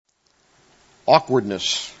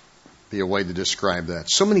Awkwardness be a way to describe that.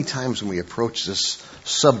 So many times when we approach this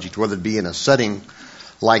subject, whether it be in a setting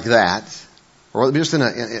like that, or just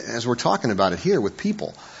as we're talking about it here with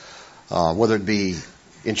people, whether it be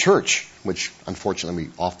in church, which unfortunately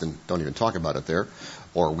we often don't even talk about it there,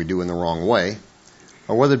 or we do in the wrong way,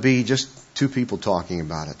 or whether it be just two people talking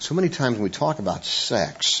about it. So many times when we talk about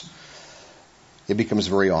sex, it becomes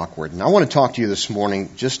very awkward. And I want to talk to you this morning,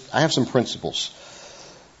 I have some principles,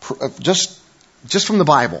 just from the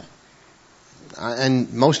Bible.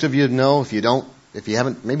 And most of you know, if you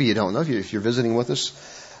haven't, maybe you don't know, if you're visiting with us,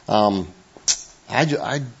 I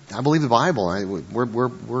believe the Bible.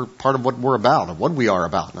 We're part of what we're about, of what we are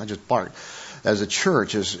about, not just part. As a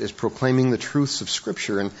church, is proclaiming the truths of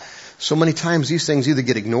Scripture. And so many times these things either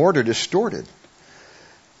get ignored or distorted.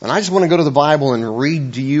 And I just want to go to the Bible and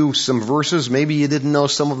read to you some verses. Maybe you didn't know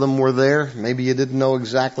some of them were there. Maybe you didn't know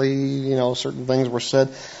exactly, certain things were said.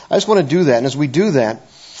 I just want to do that. And as we do that,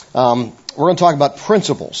 we're going to talk about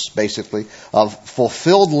principles, basically, of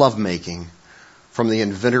fulfilled lovemaking from the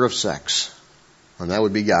inventor of sex. And that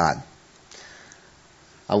would be God.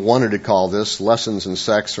 I wanted to call this Lessons in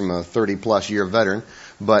Sex from a 30-plus year veteran,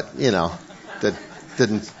 but, that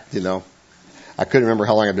didn't, I couldn't remember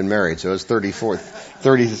how long I've been married, so it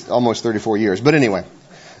was almost 34 years. But anyway,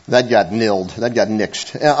 that got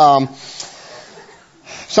nixed.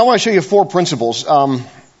 So I want to show you 4 principles.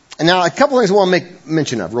 And now a couple things I want to make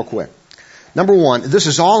mention of real quick. Number 1, this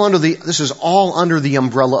is all under the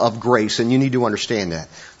umbrella of grace, and you need to understand that.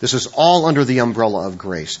 This is all under the umbrella of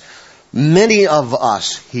grace. Many of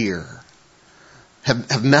us here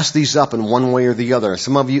have messed these up in one way or the other.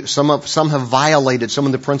 Some have violated some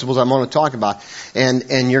of the principles I'm going to talk about,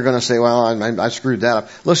 and you're going to say, "Well, I screwed that up."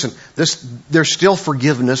 Listen, there's still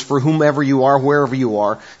forgiveness for whomever you are, wherever you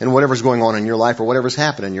are, and whatever's going on in your life or whatever's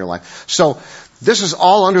happened in your life. So this is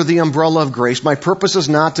all under the umbrella of grace. My purpose is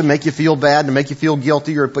not to make you feel bad, to make you feel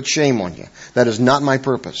guilty, or to put shame on you. That is not my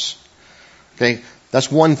purpose. Okay,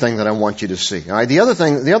 that's one thing that I want you to see. All right, the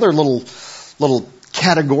other little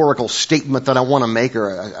categorical statement that I want to make, or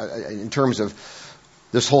in terms of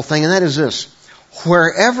this whole thing, and that is this: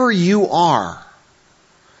 wherever you are,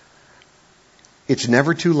 it's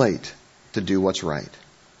never too late to do what's right.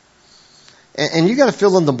 And you got to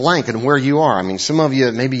fill in the blank in where you are. I mean, some of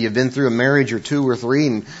you, maybe you've been through a marriage or 2 or 3,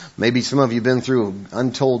 and maybe some of you have been through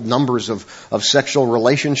untold numbers of sexual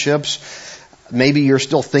relationships. Maybe you're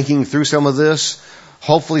still thinking through some of this.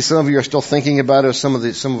 Hopefully some of you are still thinking about it.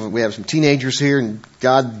 We have some teenagers here, and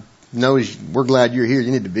God knows we're glad you're here.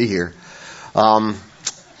 You need to be here. I'm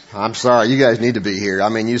sorry, you guys need to be here. I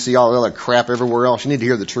mean, you see all the other crap everywhere else. You need to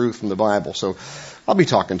hear the truth from the Bible. So I'll be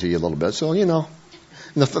talking to you a little bit. So, And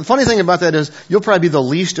the funny thing about that is you'll probably be the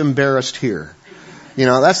least embarrassed here.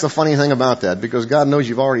 That's the funny thing about that, because God knows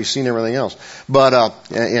you've already seen everything else, but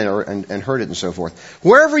and heard it and so forth.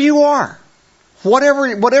 Wherever you are,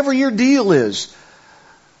 whatever your deal is,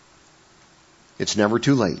 it's never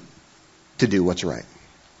too late to do what's right.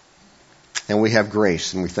 And we have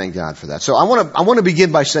grace, and we thank God for that. So I want to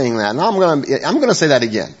begin by saying that, and I'm going to say that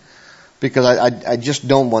again, because I just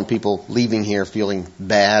don't want people leaving here feeling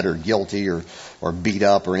bad or guilty or beat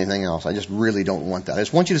up or anything else. I just really don't want that. I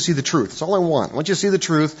just want you to see the truth. That's all I want. I want you to see the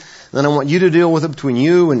truth. Then I want you to deal with it between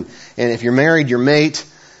you and if you're married, your mate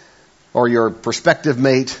or your prospective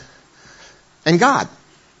mate and God.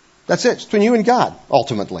 That's it. It's between you and God,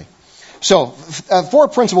 ultimately. So 4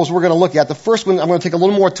 principles we're going to look at. The first one I'm going to take a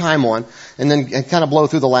little more time on and kind of blow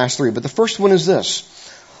through the last 3. But the first one is this: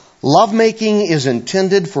 lovemaking is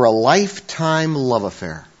intended for a lifetime love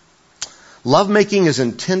affair. Lovemaking is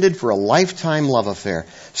intended for a lifetime love affair.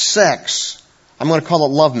 Sex, I'm going to call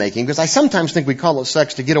it lovemaking, because I sometimes think we call it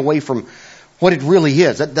sex to get away from what it really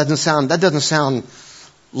is. That doesn't sound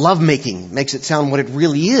lovemaking. Makes it sound what it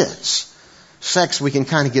really is. Sex, we can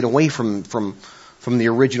kind of get away from the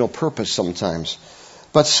original purpose sometimes.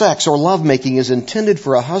 But sex or lovemaking is intended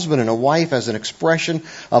for a husband and a wife as an expression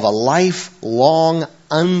of a lifelong,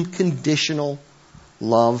 unconditional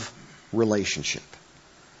love relationship.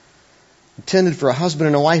 Intended for a husband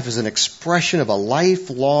and a wife as an expression of a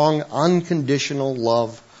lifelong, unconditional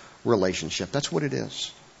love relationship. That's what it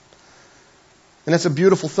is. And it's a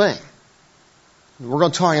beautiful thing. We're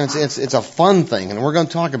going to talk, and it's a fun thing, and we're going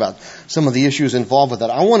to talk about some of the issues involved with that.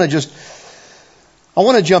 I want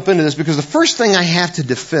to jump into this, because the first thing I have to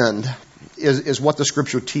defend is what the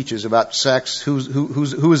Scripture teaches about sex. Who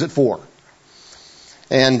is it for?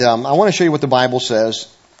 And I want to show you what the Bible says.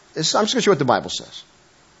 I'm just going to show you what the Bible says.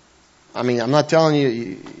 I mean, I'm not telling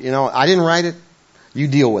you, I didn't write it. You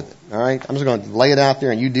deal with it, all right? I'm just going to lay it out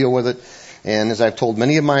there, and you deal with it. And as I've told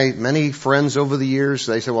many friends over the years,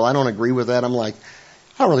 they say, well, I don't agree with that. I'm like,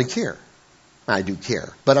 I don't really care. I do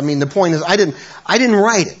care. But I mean, the point is, I didn't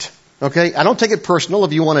write it. Okay? I don't take it personal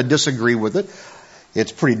if you want to disagree with it.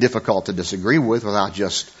 It's pretty difficult to disagree with without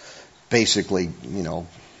just basically,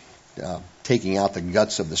 taking out the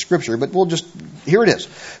guts of the Scripture. But here it is.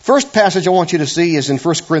 First passage I want you to see is in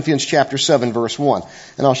 1 Corinthians chapter 7, verse 1.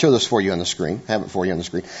 And I'll show this for you on the screen. Have it for you on the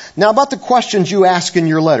screen. Now, about the questions you ask in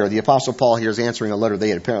your letter. The Apostle Paul here is answering a letter they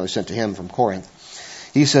had apparently sent to him from Corinth.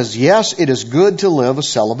 He says, yes, it is good to live a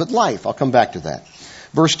celibate life. I'll come back to that.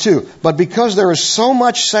 Verse 2, but because there is so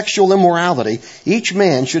much sexual immorality, each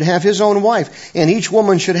man should have his own wife, and each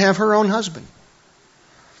woman should have her own husband.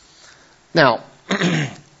 Now,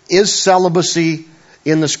 is celibacy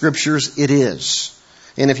in the Scriptures? It is.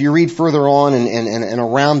 And if you read further on and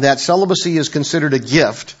around that, celibacy is considered a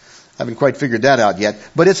gift. I haven't quite figured that out yet,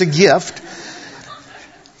 but it's a gift.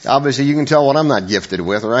 Obviously, you can tell what I'm not gifted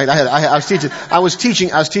with, right? I was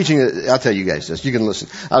teaching, I'll tell you guys this, you can listen.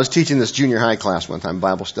 I was teaching this junior high class one time,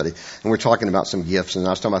 Bible study, and we're talking about some gifts, and I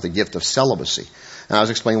was talking about the gift of celibacy. And I was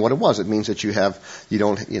explaining what it was. It means that you have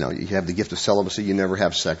the gift of celibacy, you never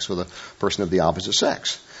have sex with a person of the opposite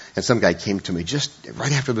sex. And some guy came to me just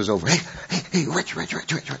right after it was over. Hey, Rich.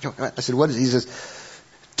 I said, what is it? He says,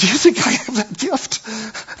 do you think I have that gift?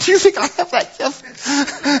 Do you think I have that gift?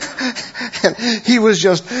 And he was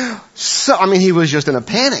just he was just in a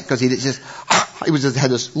panic because he had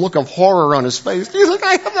this look of horror on his face. Do you think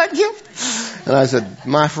I have that gift? And I said,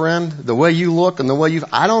 my friend, the way you look and the way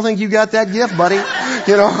I don't think you got that gift, buddy.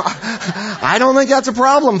 I don't think that's a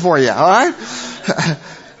problem for you, all right?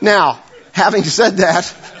 Now, having said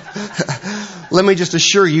that, let me just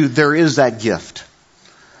assure you there is that gift.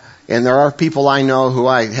 And there are people I know who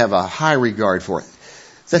I have a high regard for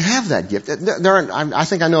that have that gift. I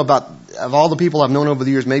think I know of all the people I've known over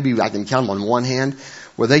the years, maybe I can count them on one hand,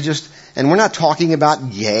 where they and we're not talking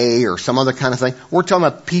about gay or some other kind of thing. We're talking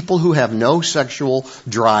about people who have no sexual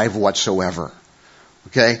drive whatsoever.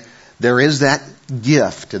 Okay? There is that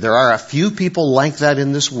gift. There are a few people like that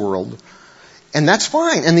in this world. And that's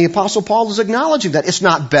fine. And the Apostle Paul is acknowledging that. It's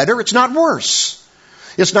not better. It's not worse.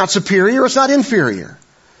 It's not superior. It's not inferior.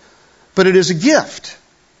 But it is a gift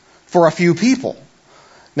for a few people.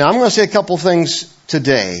 Now, I'm going to say a couple things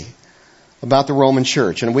today about the Roman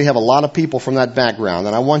Church. And we have a lot of people from that background.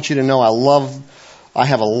 And I want you to know I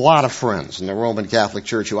have a lot of friends in the Roman Catholic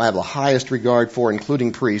Church who I have the highest regard for,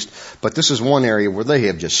 including priests. But this is one area where they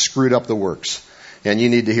have just screwed up the works. And you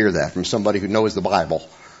need to hear that from somebody who knows the Bible.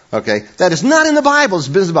 Okay? That is not in the Bible. It's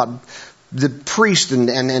business about the priests and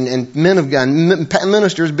men of God,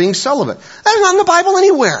 ministers being celibate. That is not in the Bible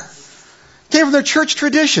anywhere. Came from their church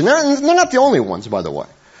tradition. They're not the only ones, by the way.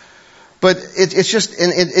 But it's just,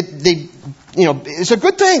 it's a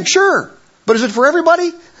good thing, sure. But is it for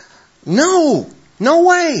everybody? No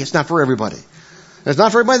way. It's not for everybody. It's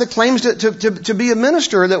not for everybody that claims to be a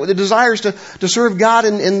minister, that desires to serve God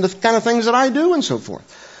in the kind of things that I do and so forth.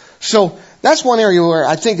 So that's one area where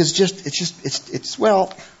I think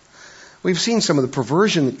we've seen some of the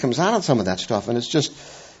perversion that comes out of some of that stuff, and it's just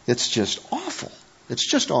awful. It's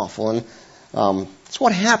just awful. And it's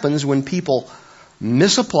what happens when people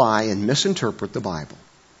misapply and misinterpret the Bible.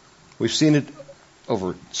 We've seen it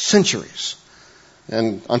over centuries.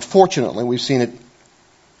 And unfortunately, we've seen it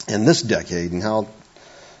in this decade, and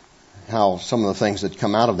how some of the things that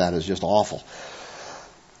come out of that is just awful.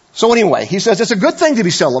 So anyway, he says it's a good thing to be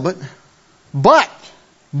celibate, but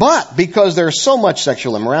because there's so much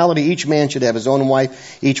sexual immorality, each man should have his own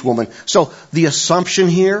wife, each woman. So the assumption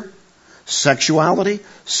here, sexuality,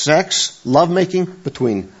 sex, lovemaking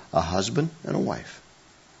between a husband and a wife.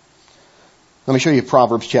 Let me show you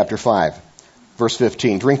Proverbs chapter 5, verse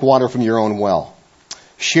 15. Drink water from your own well.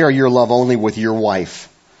 Share your love only with your wife.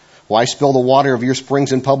 Why spill the water of your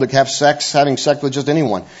springs in public? Having sex with just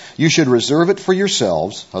anyone. You should reserve it for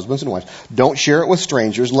yourselves, husbands and wives. Don't share it with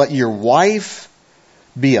strangers. Let your wife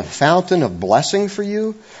be a fountain of blessing for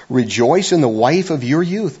you. Rejoice in the wife of your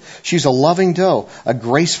youth. She's a loving doe, a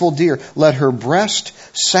graceful deer. Let her breast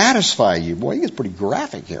satisfy you. Boy, he gets pretty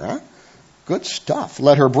graphic here, huh? Good stuff.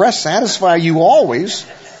 Let her breast satisfy you always.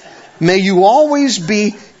 May you always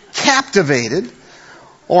be captivated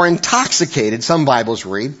or intoxicated, some Bibles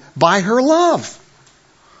read, by her love.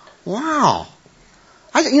 Wow.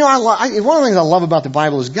 One of the things I love about the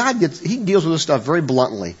Bible is He deals with this stuff very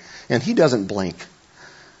bluntly, and He doesn't blink.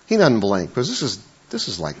 He doesn't blink, because this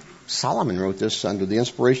is like Solomon wrote this under the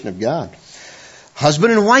inspiration of God.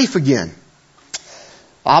 Husband and wife again.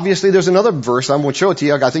 Obviously, there's another verse. I'm going to show it to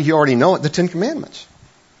you. I think you already know it. The Ten Commandments.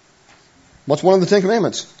 What's one of the Ten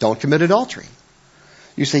Commandments? Don't commit adultery.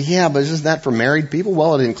 You say, yeah, but isn't that for married people?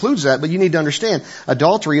 Well, it includes that, but you need to understand,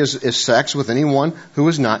 adultery is sex with anyone who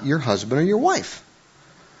is not your husband or your wife.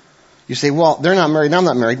 You say, well, they're not married and I'm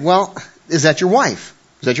not married. Well, is that your wife?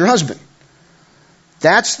 Is that your husband?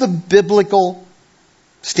 That's the biblical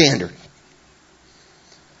standard.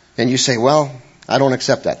 And you say, well, I don't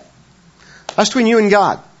accept that. That's between you and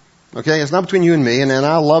God. Okay? It's not between you and me, and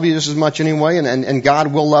I'll love you just as much anyway, and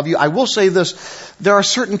God will love you. I will say this, there are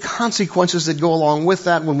certain consequences that go along with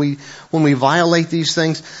that when we violate these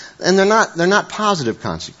things, and they're not positive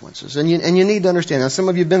consequences. And you need to understand. Now, some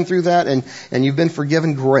of you have been through that, and you've been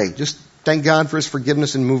forgiven. Great. Just thank God for His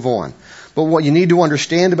forgiveness and move on. But what you need to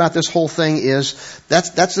understand about this whole thing is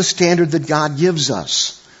that's the standard that God gives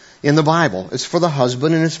us in the Bible. It's for the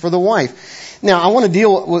husband and it's for the wife. Now, I want to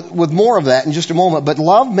deal with more of that in just a moment, but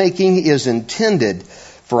lovemaking is intended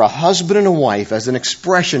for a husband and a wife as an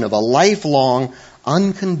expression of a lifelong,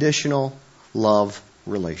 unconditional love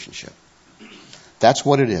relationship. That's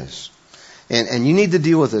what it is. And you need to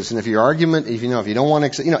deal with this. And if your argument, if you don't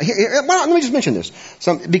want to, well, let me just mention this.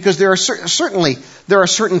 Because there are certainly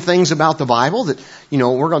certain things about the Bible that,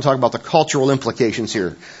 we're going to talk about the cultural implications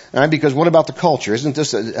here. All right? Because what about the culture? Isn't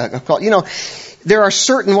this there are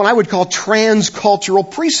certain, what I would call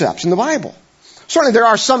transcultural precepts in the Bible. Certainly there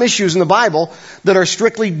are some issues in the Bible that are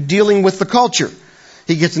strictly dealing with the culture.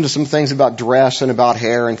 He gets into some things about dress and about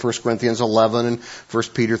hair in 1 Corinthians 11 and 1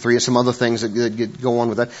 Peter 3 and some other things that go on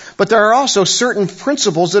with that. But there are also certain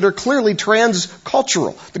principles that are clearly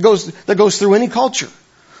transcultural, that goes through any culture.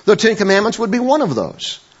 The Ten Commandments would be one of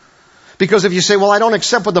those. Because if you say, well, I don't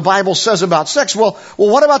accept what the Bible says about sex, well,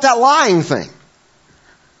 what about that lying thing?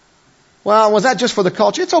 Well, was that just for the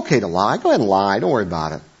culture? It's okay to lie. Go ahead and lie. Don't worry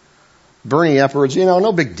about it. Bernie Eppers,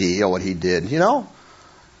 no big deal what he did,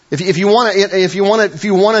 If you want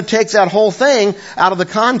to take that whole thing out of the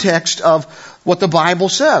context of what the Bible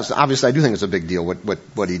says, obviously I do think it's a big deal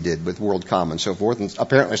what he did with WorldCom and so forth, and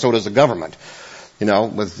apparently so does the government,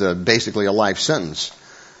 with basically a life sentence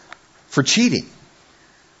for cheating.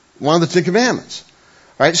 One of the Ten Commandments,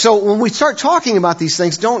 right? So when we start talking about these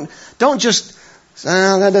things, don't just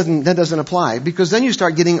that doesn't apply, because then you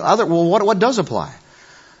start getting what does apply?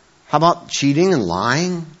 How about cheating and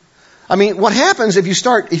lying? I mean, what happens if you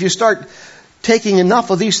start taking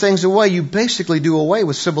enough of these things away, you basically do away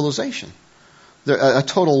with civilization. A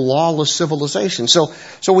total lawless civilization. So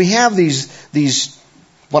we have these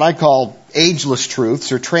what I call ageless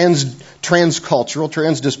truths or transcultural,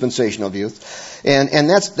 transdispensational views. And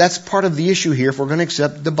that's part of the issue here if we're going to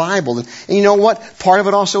accept the Bible. And you know what? Part of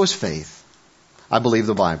it also is faith. I believe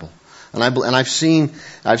the Bible. And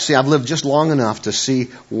I've lived just long enough to see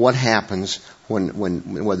what happens when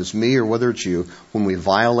whether it's me or whether it's you, when we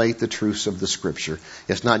violate the truths of the Scripture.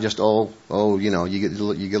 It's not just you get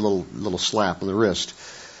a little slap on the wrist.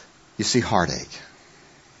 You see heartache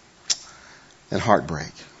and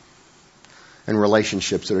heartbreak and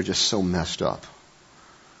relationships that are just so messed up,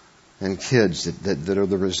 and kids that are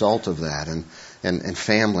the result of that, and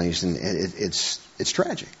families, and it's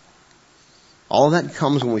tragic. All of that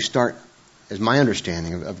comes when we start, is my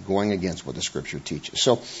understanding of going against what the Scripture teaches.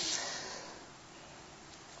 So,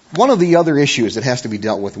 one of the other issues that has to be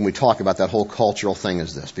dealt with when we talk about that whole cultural thing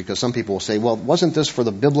is this, because some people will say, well, wasn't this for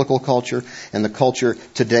the biblical culture, and the culture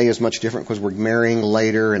today is much different because we're marrying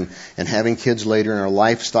later and having kids later, and our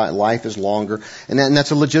life is longer, and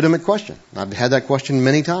that's a legitimate question. I've had that question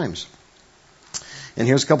many times. And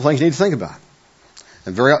here's a couple things you need to think about.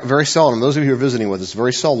 And very, very seldom, those of you who are visiting with us,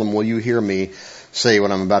 very seldom will you hear me say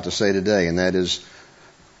what I'm about to say today, and that is,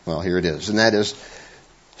 well, here it is, and that is,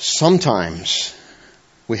 sometimes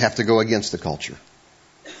we have to go against the culture.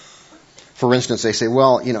 For instance, they say,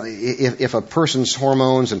 well, if a person's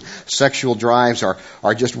hormones and sexual drives are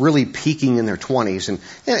just really peaking in their 20s,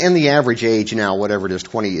 and the average age now, whatever it is,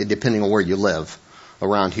 20, depending on where you live.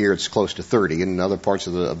 Around here, it's close to 30. In other parts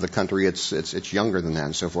of the country, it's younger than that,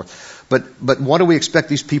 and so forth. But what do we expect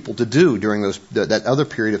these people to do during that other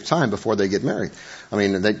period of time before they get married? I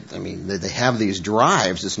mean, they have these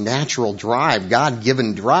drives, this natural drive,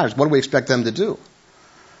 God-given drives. What do we expect them to do?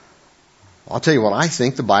 I'll tell you what I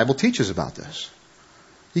think the Bible teaches about this.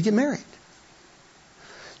 You get married.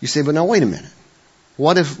 You say, but now wait a minute.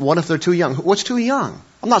 What if they're too young? What's too young?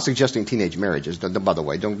 I'm not suggesting teenage marriages. By the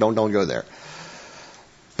way, don't go there.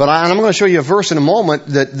 But I'm going to show you a verse in a moment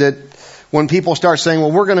that when people start saying,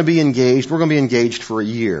 well, we're going to be engaged for a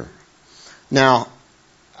year. Now,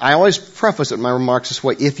 I always preface my remarks this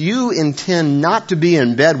way. If you intend not to be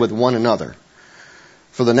in bed with one another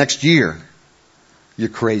for the next year, you're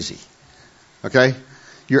crazy. Okay?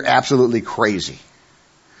 You're absolutely crazy.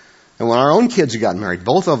 And when our own kids got married,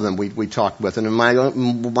 both of them we talked with. And in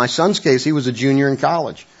my son's case, he was a junior in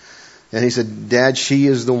college. And he said, Dad, she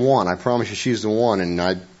is the one. I promise you she's the one.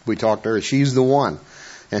 And we talked to her. She's the one.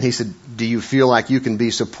 And he said, do you feel like you can be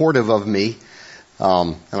supportive of me?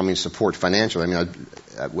 I don't mean support financially. I mean,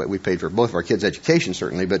 we paid for both of our kids' education,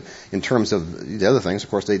 certainly. But in terms of the other things, of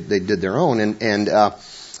course, they did their own. And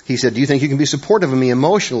he said, do you think you can be supportive of me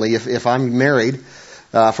emotionally if I'm married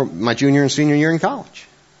for my junior and senior year in college?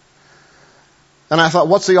 And I thought,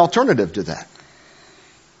 what's the alternative to that?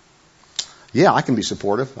 Yeah, I can be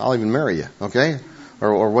supportive. I'll even marry you, okay?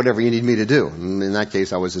 Or whatever you need me to do. And in that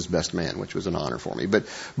case, I was his best man, which was an honor for me. But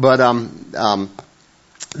the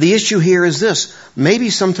issue here is this. Maybe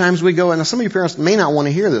sometimes we go, and some of you parents may not want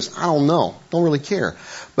to hear this. I don't know. Don't really care.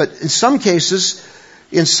 But in some cases,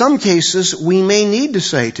 we may need to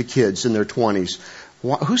say to kids in their 20s,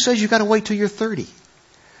 who says you've got to wait till you're 30?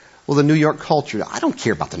 Well, the New York culture. I don't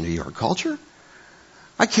care about the New York culture.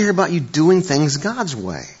 I care about you doing things God's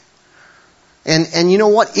way. And you know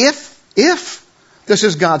what? If this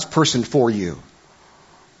is God's person for you,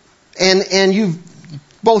 and you've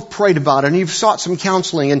both prayed about it, and you've sought some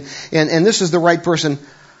counseling, and this is the right person,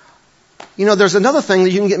 you know, there's another thing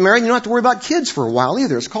that you can get married and you don't have to worry about kids for a while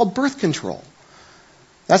either. It's called birth control.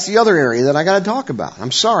 That's the other area that I got to talk about.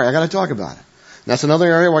 I'm sorry, I got to talk about it. And that's another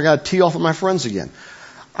area where I got to tee off with my friends again.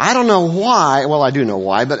 I don't know why, well, I do know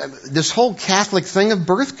why, but this whole Catholic thing of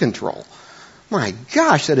birth control, my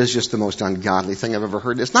gosh, that is just the most ungodly thing I've ever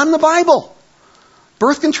heard. It's not in the Bible.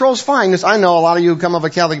 Birth control is fine. I know a lot of you come of a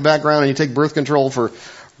Catholic background and you take birth control for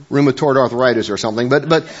rheumatoid arthritis or something, but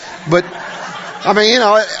I mean, you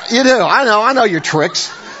know, you do. I know your tricks.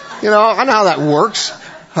 You know, I know how that works.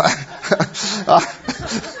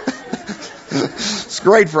 It's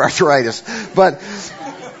great for arthritis, but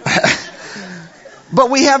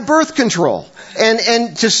we have birth control.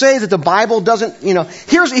 And to say that the Bible doesn't, you know,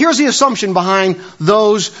 here's the assumption behind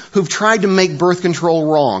those who've tried to make birth control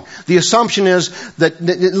wrong. The assumption is that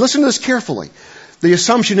listen to this carefully. The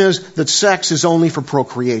assumption is that sex is only for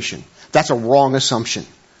procreation. That's a wrong assumption.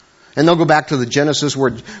 And they'll go back to the Genesis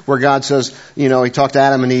where God says, you know, He talked to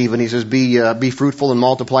Adam and Eve and He says, be fruitful and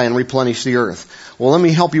multiply and replenish the earth. Well, let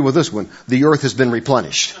me help you with this one. The earth has been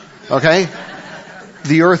replenished. Okay?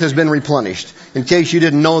 The earth has been replenished. In case you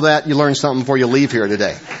didn't know that, you learn something before you leave here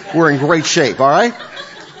today. We're in great shape, all right?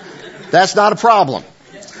 That's not a problem.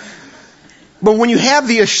 But when you have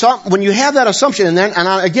that assumption,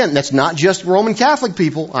 and again, that's not just Roman Catholic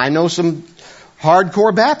people. I know some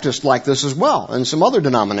hardcore Baptists like this as well, and some other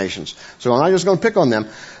denominations. So I'm not just going to pick on them,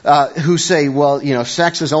 who say, well, you know,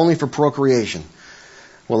 sex is only for procreation.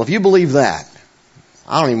 Well, if you believe that,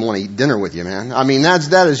 I don't even want to eat dinner with you, man. I mean,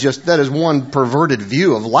 that is one perverted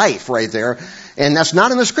view of life right there, and that's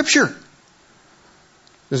not in the Scripture.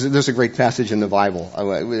 There's a great passage in the Bible.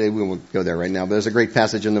 We won't go there right now, but there's a great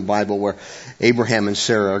passage in the Bible where Abraham and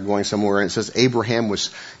Sarah are going somewhere, and it says Abraham was,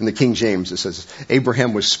 in the King James, it says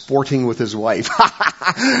Abraham was sporting with his wife.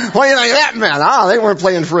 Well, you know that, man. They weren't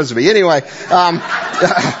playing frisbee. Anyway,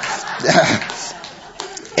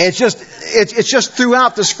 it's just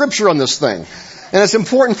throughout the Scripture on this thing. And it's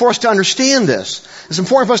important for us to understand this. It's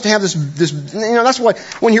important for us to have this, you know, that's why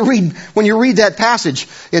when you read that passage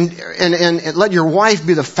and let your wife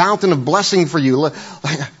be the fountain of blessing for you.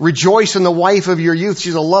 Rejoice in the wife of your youth.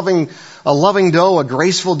 She's a loving doe, a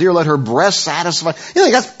graceful deer. Let her breast satisfy. You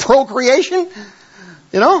think that's procreation?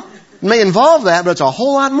 You know? It may involve that, but it's a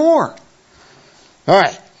whole lot more. All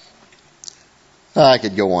right. I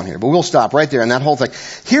could go on here, but we'll stop right there in that whole thing.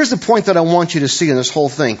 Here's the point that I want you to see in this whole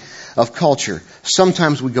thing of culture.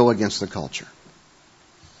 Sometimes we go against the culture.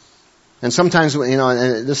 And sometimes, you know,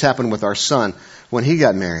 and this happened with our son when he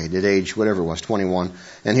got married at age, whatever it was, 21,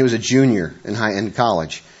 and he was a junior in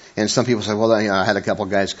college. And some people say, well, you know, I had a couple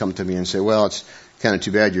of guys come to me and say, well, it's kind of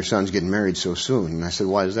too bad your son's getting married so soon. And I said,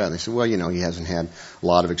 why is that? And they said, well, you know, he hasn't had a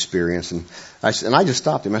lot of experience. And I just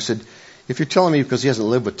stopped him. I said, if you're telling me because he hasn't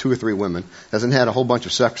lived with 2 or 3 women, hasn't had a whole bunch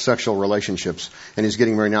of sexual relationships, and he's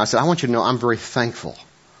getting married now, I said, I want you to know I'm very thankful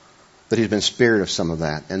that he's been spared of some of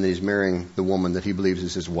that and that he's marrying the woman that he believes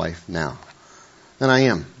is his wife now. And I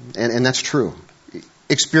am. And that's true.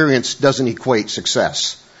 Experience doesn't equate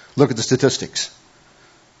success. Look at the statistics.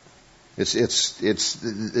 It's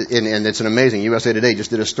an amazing. USA Today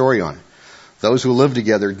just did a story on it. Those who live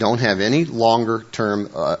together don't have any longer term,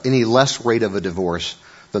 any less rate of a divorce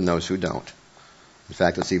than those who don't. In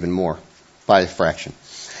fact, it's even more by a fraction.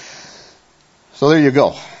 So there you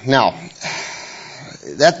go. Now,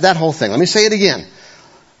 that whole thing. Let me say it again.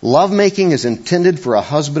 Lovemaking is intended for a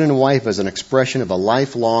husband and wife as an expression of a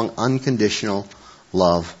lifelong, unconditional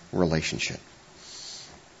love relationship.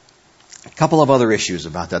 A couple of other issues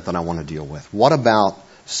about that I want to deal with. What about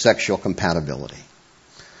sexual compatibility?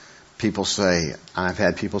 People say, I've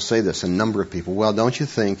had people say this, a number of people, well, don't you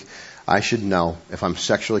think I should know if I'm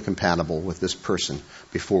sexually compatible with this person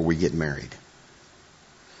before we get married?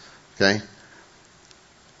 Okay?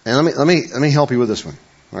 And let me help you with this one.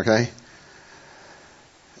 Okay?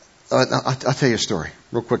 I'll tell you a story.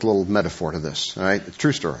 Real quick little metaphor to this. All right? It's a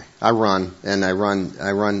true story. I run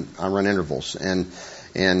intervals.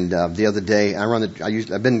 And the other day,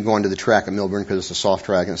 I've been going to the track at Millburn because it's a soft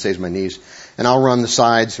track and it saves my knees. And I'll run the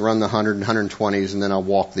sides, run the 100 and 120s, and then I'll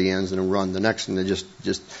walk the ends and run the next, and it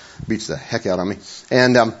just beats the heck out of me.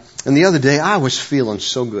 And the other day, I was feeling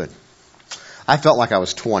so good. I felt like I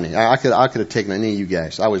was 20. I could have taken any of you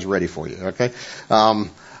guys. I was ready for you. Okay,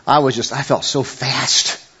 I felt so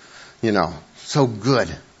fast, so good.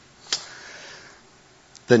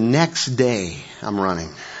 The next day, I'm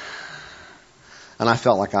running. And I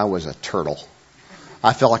felt like I was a turtle.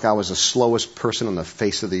 I felt like I was the slowest person on the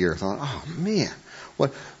face of the earth. I thought, oh man,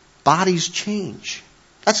 what bodies change.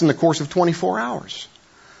 That's in the course of 24 hours.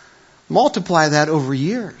 Multiply that over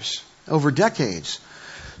years, over decades.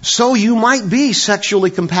 So you might be sexually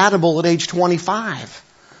compatible at age 25.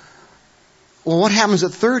 Well, what happens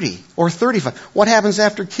at 30 or 35? What happens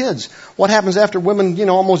after kids? What happens after women,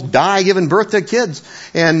 almost die giving birth to kids?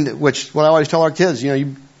 And what I always tell our kids,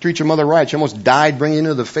 you treat your mother right. She almost died bringing you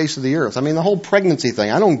to the face of the earth. I mean, the whole pregnancy thing.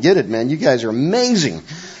 I don't get it, man. You guys are amazing.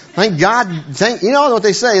 Thank God. You know what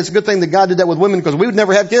they say? It's a good thing that God did that with women because we would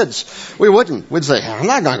never have kids. We wouldn't. We'd say, I'm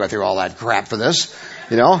not going to go through all that crap for this,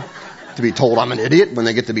 to be told I'm an idiot when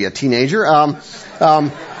they get to be a teenager.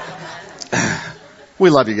 We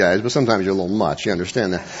love you guys, but sometimes you're a little much. You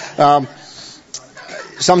understand that?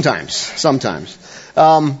 Sometimes.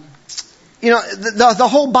 The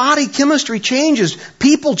whole body chemistry changes.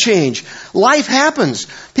 People change. Life happens.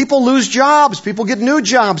 People lose jobs. People get new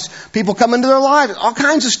jobs. People come into their lives. All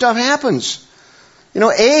kinds of stuff happens.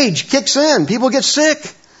 Age kicks in. People get sick.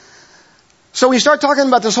 So when you start talking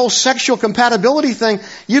about this whole sexual compatibility thing,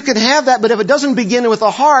 you can have that, but if it doesn't begin with the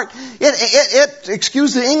heart, it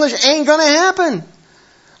excuse the English, ain't gonna happen.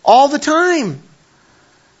 All the time.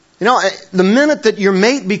 The minute that your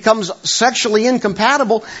mate becomes sexually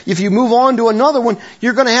incompatible, if you move on to another one,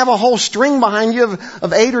 you're going to have a whole string behind you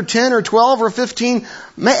of 8 or 10 or 12 or 15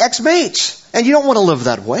 ex-mates. And you don't want to live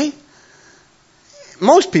that way.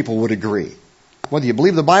 Most people would agree. Whether you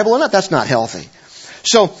believe the Bible or not, that's not healthy.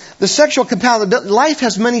 So the sexual compatibility, life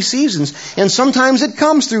has many seasons, and sometimes it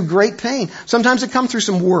comes through great pain. Sometimes it comes through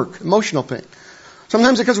some work, emotional pain.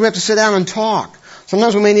 Sometimes it comes we have to sit down and talk.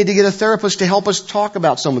 Sometimes we may need to get a therapist to help us talk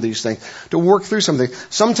about some of these things, to work through something.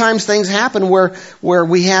 Sometimes things happen where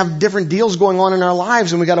we have different deals going on in our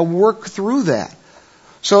lives and we got to work through that.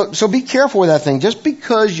 So be careful with that thing. Just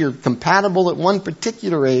because you're compatible at one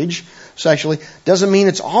particular age sexually doesn't mean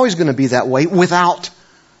it's always going to be that way without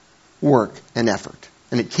work and effort.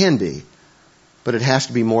 And it can be, but it has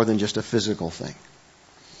to be more than just a physical thing.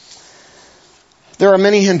 There are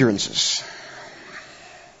many hindrances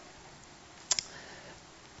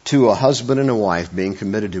to a husband and a wife being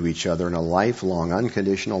committed to each other in a lifelong,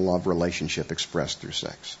 unconditional love relationship expressed through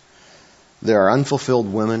sex. There are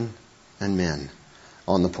unfulfilled women and men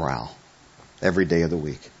on the prowl every day of the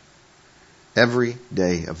week. Every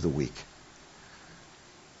day of the week.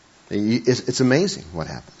 It's amazing what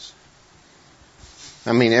happens.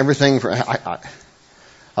 I mean, everything for...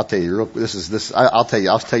 I'll tell you,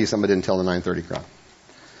 I'll tell you something I didn't tell the 9:30 crowd.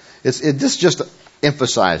 This just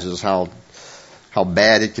emphasizes how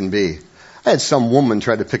bad it can be. I had some woman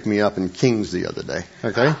try to pick me up in Kings the other day.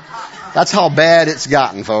 Okay? That's how bad it's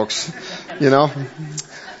gotten, folks. And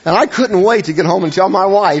I couldn't wait to get home and tell my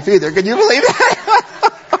wife either. Could you believe that?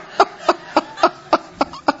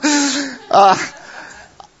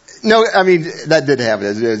 No, I mean, that did happen.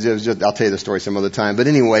 It was just, I'll tell you the story some other time. But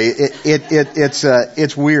anyway,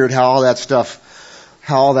 it's weird how all that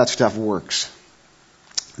stuff works.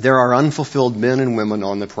 There are unfulfilled men and women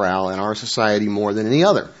on the prowl in our society more than any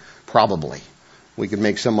other. Probably. We could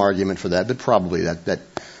make some argument for that, but probably that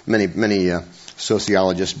many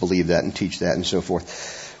sociologists believe that and teach that and so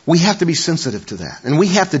forth. We have to be sensitive to that. And we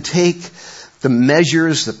have to take the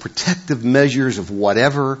measures, the protective measures of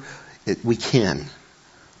whatever we can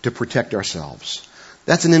to protect ourselves.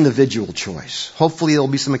 That's an individual choice. Hopefully there'll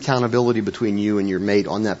be some accountability between you and your mate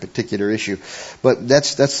on that particular issue. But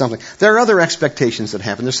that's something. There are other expectations that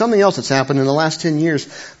happen. There's something else that's happened in the last 10 years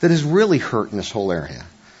that has really hurt in this whole area.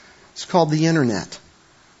 It's called the internet.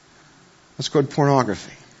 It's called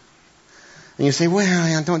pornography. And you say, well,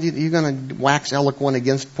 you're going to wax eloquent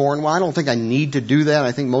against porn. Well, I don't think I need to do that.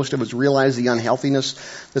 I think most of us realize the unhealthiness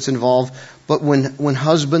that's involved. But when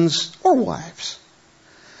husbands or wives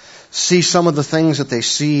see some of the things that they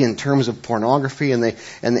see in terms of pornography, and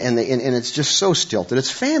it's just so stilted.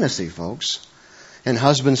 It's fantasy, folks. And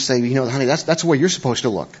husbands say, honey, that's the way you're supposed to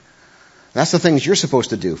look. That's the things you're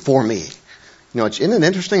supposed to do for me. Isn't it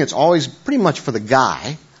interesting? It's always pretty much for the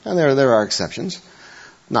guy. And there are exceptions.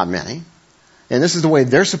 Not many. And this is the way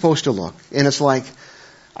they're supposed to look. And it's like,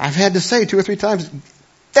 I've had to say 2 or 3 times,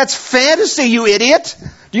 that's fantasy, you idiot.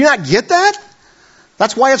 Do you not get that?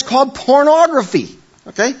 That's why it's called pornography.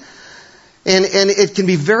 Okay? And it can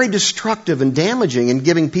be very destructive and damaging in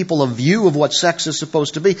giving people a view of what sex is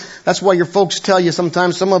supposed to be. That's why your folks tell you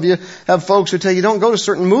sometimes, some of you have folks who tell you don't go to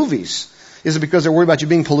certain movies. Is it because they're worried about you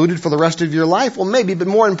being polluted for the rest of your life? Well, maybe, but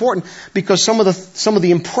more important, because some of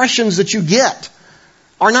the impressions that you get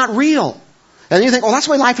are not real. And you think, that's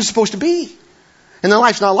the way life is supposed to be. And then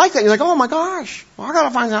life's not like that. You're like, oh my gosh, I got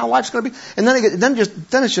to find out how life's going to be. And then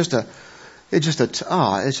it's just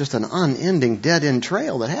an unending dead end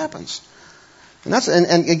trail that happens.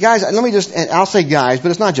 And guys, I'll say guys, but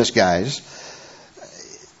it's not just guys.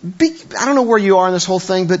 I don't know where you are in this whole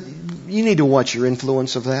thing, but you need to watch your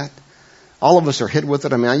influence of that. All of us are hit with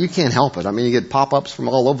it. I mean, you can't help it. I mean, you get pop-ups from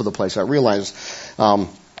all over the place. I realize.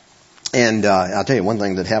 And I'll tell you one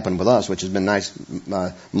thing that happened with us, which has been nice.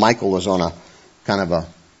 Michael was on a kind of a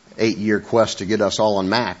 8-year quest to get us all on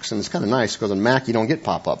Macs, and it's kind of nice because on Mac you don't get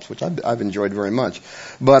pop-ups, which I've enjoyed very much.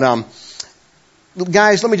 But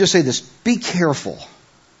guys, let me just say this: be careful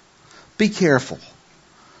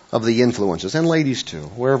of the influences, and ladies too,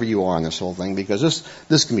 wherever you are in this whole thing, because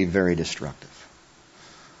this can be very destructive.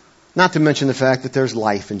 Not to mention the fact that there's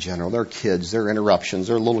life in general. There are kids, there are interruptions,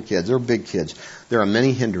 there are little kids, there are big kids. There are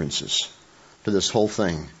many hindrances to this whole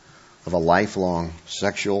thing of a lifelong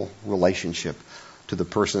sexual relationship to the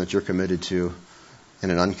person that you're committed to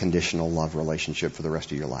in an unconditional love relationship for the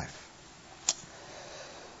rest of your life.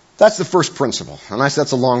 That's the first principle. And that's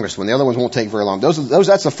the longest one. The other ones won't take very long.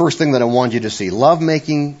 That's the first thing that I wanted you to see.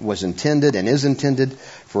 Lovemaking was intended and is intended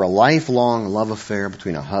for a lifelong love affair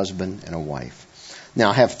between a husband and a wife.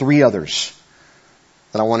 Now, I have 3 others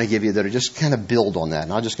that I want to give you that are just kind of build on that.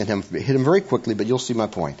 And I'll just hit them very quickly, but you'll see my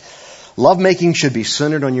point. Lovemaking should be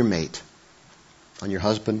centered on your mate, on your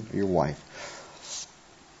husband or your wife.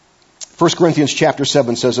 1 Corinthians chapter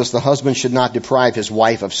 7 says this: the husband should not deprive his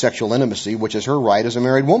wife of sexual intimacy, which is her right as a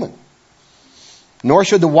married woman. Nor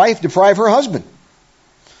should the wife deprive her husband.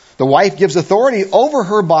 The wife gives authority over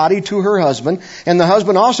her body to her husband, and the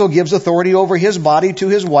husband also gives authority over his body to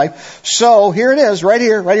his wife. So, here it is, right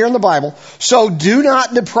here in the Bible. So do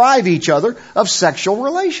not deprive each other of sexual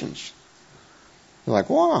relations. You're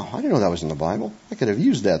like, wow, I didn't know that was in the Bible. I could have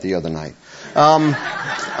used that the other night.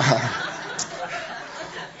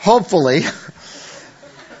 Hopefully,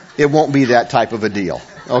 it won't be that type of a deal.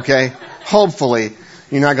 Okay? Hopefully,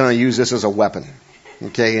 you're not going to use this as a weapon.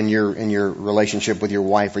 Okay, in your relationship with your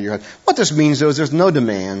wife or your husband. What this means, though, is there's no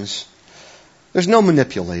demands. There's no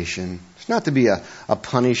manipulation. It's not to be a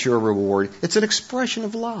punish or a reward. It's an expression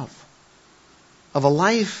of love. Of a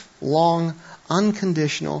lifelong,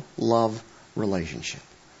 unconditional love relationship.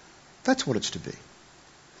 That's what it's to be.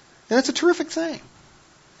 And it's a terrific thing.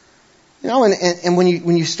 And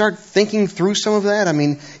when you start thinking through some of that, I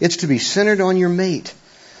mean, it's to be centered on your mate.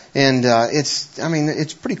 And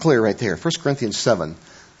it's pretty clear right there. 1 Corinthians 7.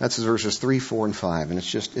 That's verses 3, 4, and 5. And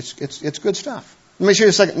it's good stuff. Let me show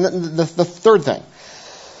you the third thing.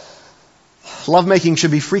 Lovemaking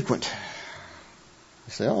should be frequent.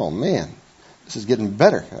 You say, oh man, this is getting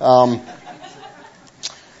better.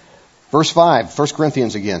 Verse 5, 1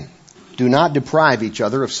 Corinthians again. Do not deprive each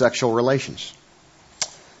other of sexual relations.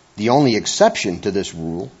 The only exception to this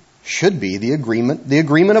rule should be the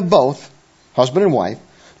agreement of both, husband and wife,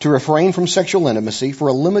 to refrain from sexual intimacy for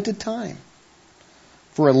a limited time.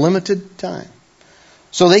 For a limited time.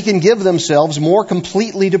 So they can give themselves more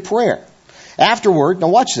completely to prayer. Afterward, now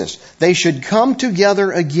watch this, they should come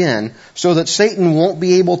together again so that Satan won't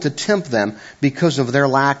be able to tempt them because of their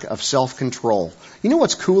lack of self-control. You know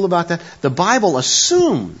what's cool about that? The Bible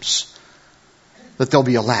assumes that there'll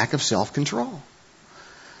be a lack of self-control.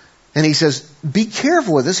 And he says, be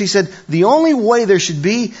careful with this. He said, the only way there should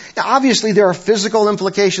be, obviously there are physical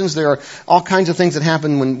implications. There are all kinds of things that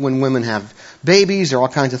happen when women have babies. There are all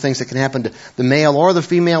kinds of things that can happen to the male or the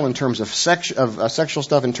female in terms of sexual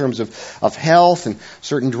stuff, in terms of health, and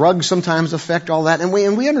certain drugs sometimes affect all that. And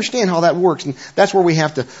we understand how that works. And that's where we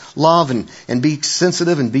have to love and be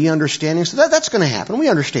sensitive and be understanding. So that's going to happen. We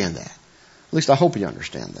understand that. At least I hope you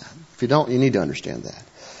understand that. If you don't, you need to understand that.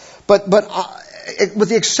 But with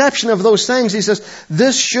the exception of those things, he says,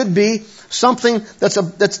 this should be something that's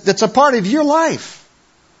a part of your life.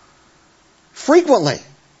 Frequently.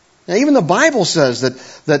 Now, even the Bible says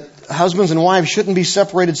that husbands and wives shouldn't be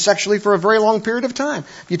separated sexually for a very long period of time.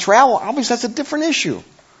 If you travel, obviously that's a different issue. You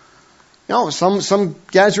know, some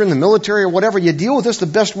guys are in the military or whatever. You deal with this the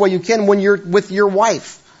best way you can when you're with your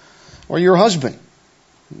wife or your husband,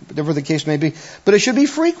 whatever the case may be. But it should be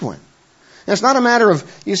frequent. And it's not a matter of,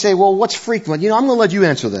 you say, well, what's frequent? You know, I'm going to let you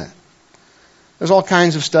answer that. There's all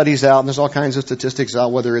kinds of studies out, and there's all kinds of statistics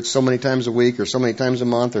out, whether it's so many times a week or so many times a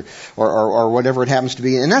month or whatever it happens to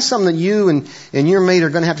be. And that's something that you and your mate are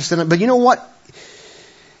going to have to sit on. But you know what?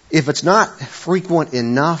 If it's not frequent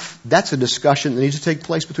enough, that's a discussion that needs to take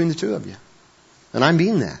place between the two of you. And I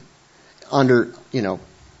mean that. Under,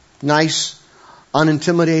 nice,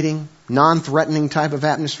 unintimidating, non-threatening type of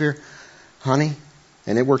atmosphere. Honey,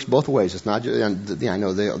 and it works both ways. It's not just, I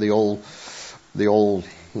know the old,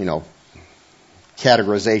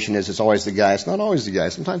 categorization is it's always the guy. It's not always the guy.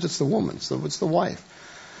 Sometimes it's the woman. It's the wife.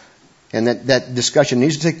 And that discussion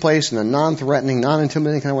needs to take place in a non-threatening,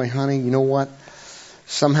 non-intimidating kind of way. Honey, you know what?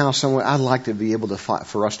 Somehow, somewhere, I'd like to be able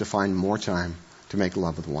for us to find more time to make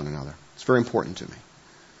love with one another. It's very important to me.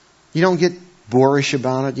 You don't get boorish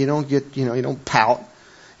about it. You don't get, you don't pout.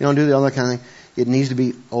 You don't do the other kind of thing. It needs to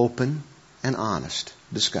be open and honest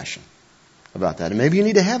discussion about that. And maybe you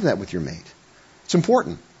need to have that with your mate. It's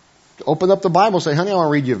important. To open up the Bible and say, honey, I want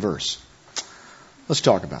to read you a verse. Let's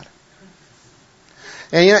talk about it.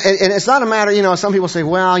 And, and it's not a matter, some people say,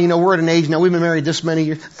 well, we're at an age now, we've been married this many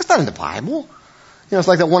years. That's not in the Bible. It's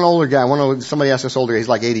like that one older guy. Somebody asked this older guy, he's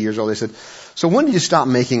like 80 years old. They said, so when did you stop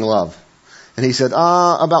making love? And he said,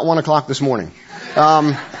 about 1 o'clock this morning.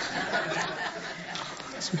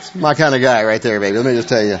 It's my kind of guy right there, baby. Let me just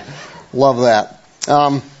tell you. Love that.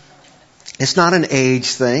 It's not an age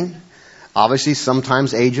thing. Obviously,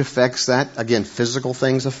 sometimes age affects that. Again, physical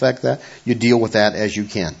things affect that. You deal with that as you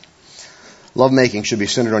can. Lovemaking should be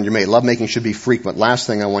centered on your mate. Lovemaking should be frequent. Last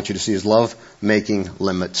thing I want you to see is lovemaking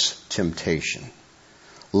limits temptation.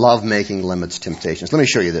 Lovemaking limits temptations. Let me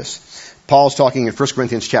show you this. Paul's talking in 1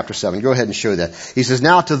 Corinthians chapter 7. Go ahead and show that. He says,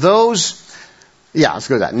 now to those... let's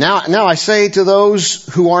go to that. Now I say to those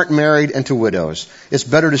who aren't married and to widows, it's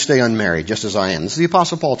better to stay unmarried, just as I am. This is the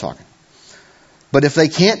Apostle Paul talking. But if they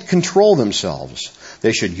can't control themselves,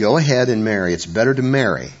 they should go ahead and marry. It's better to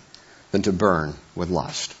marry than to burn with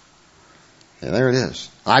lust. And there it is.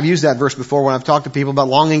 I've used that verse before when I've talked to people about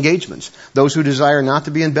long engagements. Those who desire not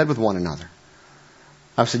to be in bed with one another.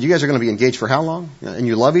 I've said, you guys are going to be engaged for how long? And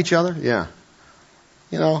you love each other? Yeah.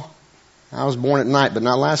 I was born at night, but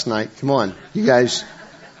not last night. Come on, you guys.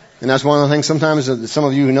 And that's one of the things sometimes, some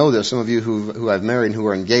of you who know this, some of you who I've married and who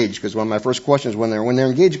are engaged, because one of my first questions when they're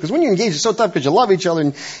engaged, because when you're engaged, it's so tough because you love each other,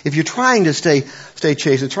 and if you're trying to stay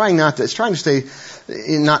chaste, it's trying to stay,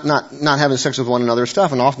 not having sex with one another, it's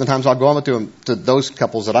tough. And oftentimes I'll go on to those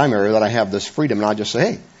couples that I marry that I have this freedom, and I'll just say,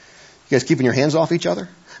 hey, you guys keeping your hands off each other?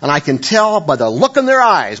 And I can tell by the look in their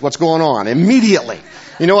eyes what's going on immediately.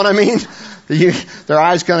 You know what I mean? Their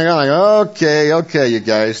eyes kind of go like, okay, you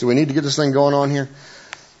guys, do we need to get this thing going on here?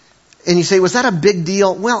 And you say, was that a big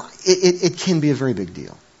deal? Well, it can be a very big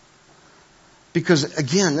deal. Because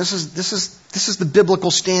again, this is the biblical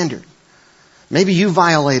standard. Maybe you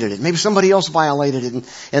violated it. Maybe somebody else violated it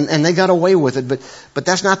and they got away with it. But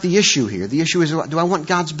that's not the issue here. The issue is, do I want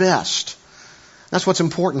God's best? That's what's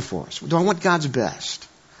important for us. Do I want God's best?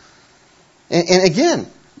 And again,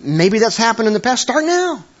 maybe that's happened in the past. Start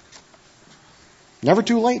now. Never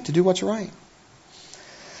too late to do what's right.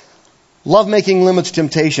 Lovemaking limits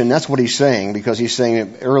temptation. That's what he's saying, because he's saying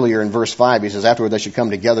it earlier in verse 5. He says, afterward they should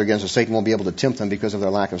come together again, so Satan won't be able to tempt them because of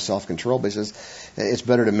their lack of self-control. But he says, it's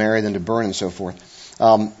better to marry than to burn and so forth.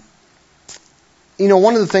 One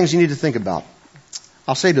of the things you need to think about,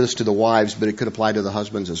 I'll say this to the wives, but it could apply to the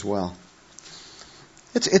husbands as well.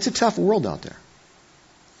 It's a tough world out there.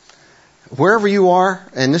 Wherever you are,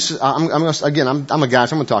 and this is, I'm a guy,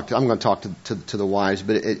 so I'm going to talk to the wives,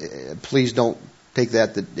 but please don't take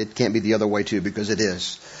that it can't be the other way too, because it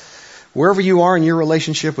is. Wherever you are in your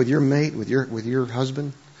relationship with your mate, with your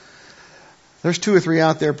husband, there's 2 or 3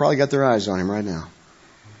 out there probably got their eyes on him right now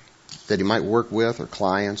that he might work with, or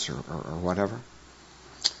clients, or whatever.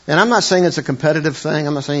 And I'm not saying it's a competitive thing.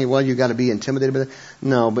 I'm not saying, well, you got to be intimidated by that.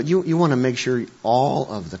 No, but you want to make sure all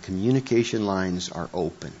of the communication lines are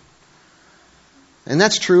open. And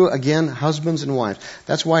that's true, again, husbands and wives.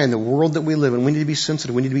 That's why in the world that we live in, we need to be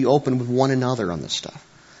sensitive. We need to be open with one another on this stuff.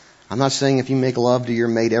 I'm not saying if you make love to your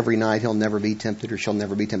mate every night, he'll never be tempted or she'll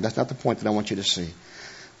never be tempted. That's not the point that I want you to see.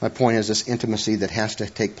 My point is this intimacy that has to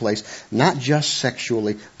take place, not just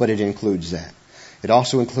sexually, but it includes that. It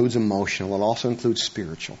also includes emotional. It also includes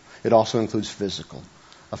spiritual. It also includes physical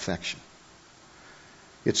affection.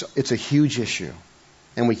 It's a huge issue,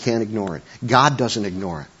 and we can't ignore it. God doesn't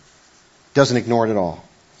ignore it. Doesn't ignore it at all.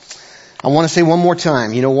 I want to say one more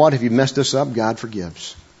time, you know what? If you messed this up, God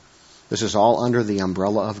forgives. This is all under the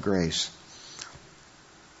umbrella of grace.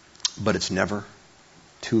 But it's never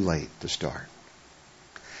too late to start.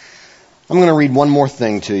 I'm going to read one more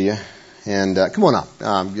thing to you, and come on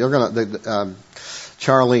up. You're going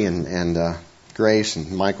Charlie and Grace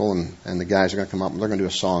and Michael and the guys are going to come up, and they're going to do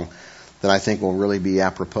a song that I think will really be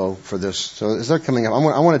apropos for this. So as they're coming up, I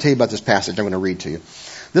want to tell you about this passage I'm going to read to you.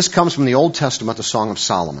 This comes from the Old Testament, the Song of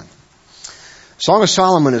Solomon. Song of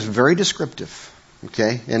Solomon is very descriptive,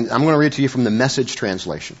 okay? And I'm going to read to you from the Message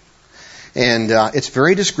translation. And it's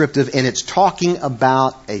very descriptive, and it's talking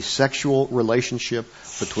about a sexual relationship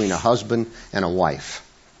between a husband and a wife,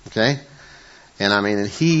 okay? And I mean,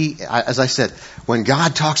 as I said, when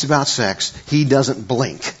God talks about sex, He doesn't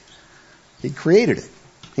blink. He created it.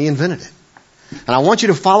 He invented it. And I want you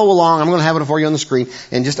to follow along. I'm going to have it for you on the screen.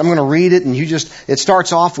 And I'm going to read it, and it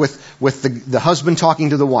starts off with the husband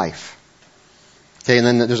talking to the wife. Okay, and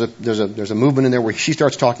then there's a movement in there where she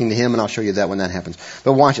starts talking to him, and I'll show you that when that happens.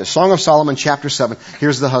 But watch it. Song of Solomon, chapter 7.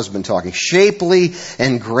 Here's the husband talking. Shapely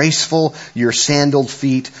and graceful your sandaled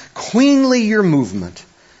feet, queenly your movement.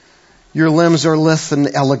 Your limbs are lithe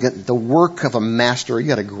and elegant, the work of a master. You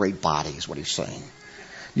got a great body, is what he's saying.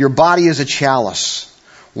 Your body is a chalice,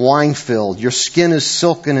 wine-filled. Your skin is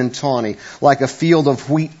silken and tawny, like a field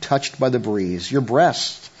of wheat touched by the breeze. Your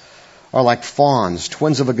breasts are like fawns,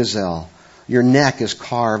 twins of a gazelle. Your neck is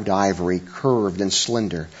carved ivory, curved and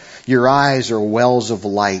slender. Your eyes are wells of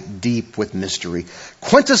light, deep with mystery.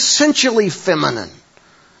 Quintessentially feminine.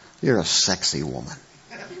 You're a sexy woman.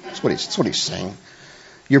 That's what he's saying.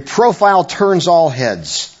 Your profile turns all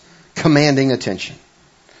heads, commanding attention.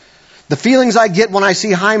 The feelings I get when I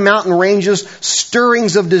see high mountain ranges,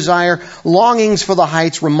 stirrings of desire, longings for the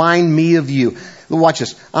heights remind me of you. Watch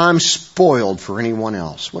this. I'm spoiled for anyone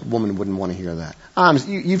else. What woman wouldn't want to hear that? I'm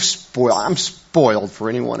spoiled for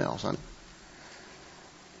anyone else. I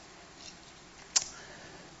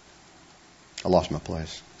lost my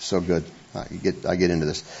place. So good. I get into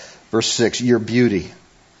this. Verse 6, your beauty,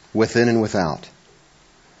 within and without,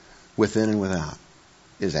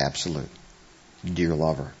 is absolute. Dear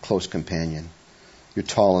lover, close companion. You're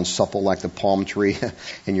tall and supple like the palm tree,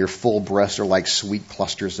 and your full breasts are like sweet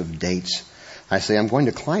clusters of dates. I say, I'm going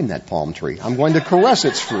to climb that palm tree. I'm going to caress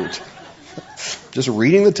its fruit. Just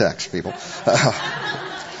reading the text, people.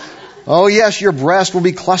 Oh yes, your breast will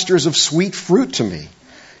be clusters of sweet fruit to me.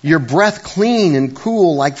 Your breath clean and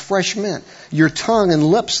cool like fresh mint. Your tongue and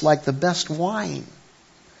lips like the best wine.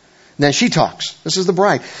 Then she talks. This is the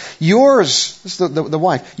bride. Yours, this is the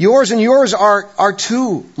wife. Yours and yours are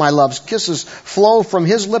two, my love's kisses flow from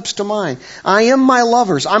his lips to mine. I am my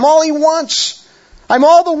lover's. I'm all he wants. I'm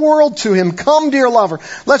all the world to him. Come, dear lover.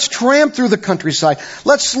 Let's tramp through the countryside.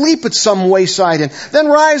 Let's sleep at some wayside and then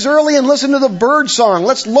rise early and listen to the bird song.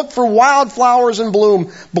 Let's look for wildflowers in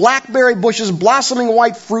bloom, blackberry bushes, blossoming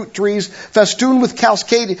white fruit trees, festooned with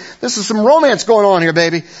cascading. This is some romance going on here,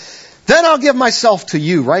 baby. Then I'll give myself to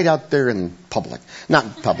you right out there in public. Not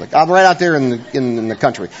in public. I'm right out there in the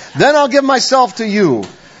country. Then I'll give myself to you,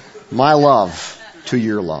 my love, to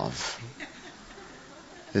your love.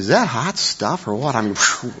 Is that hot stuff or what? I mean,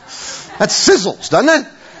 that sizzles, doesn't it?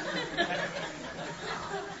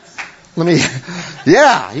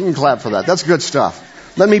 Yeah, you can clap for that. That's good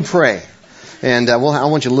stuff. Let me pray. And I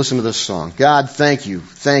want you to listen to this song. God, thank you.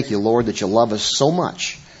 Thank you, Lord, that you love us so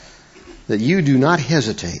much that you do not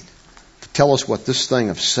hesitate to tell us what this thing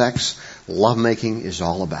of sex, lovemaking is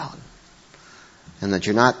all about. And that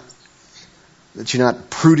you're not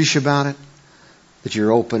prudish about it. That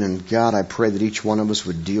you're open, and God, I pray that each one of us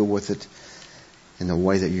would deal with it in the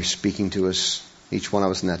way that you're speaking to us, each one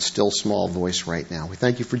of us in that still small voice right now. We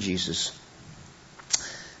thank you for Jesus,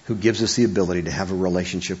 who gives us the ability to have a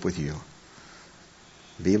relationship with you,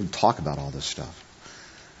 be able to talk about all this stuff.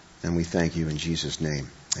 And we thank you in Jesus' name.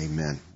 Amen.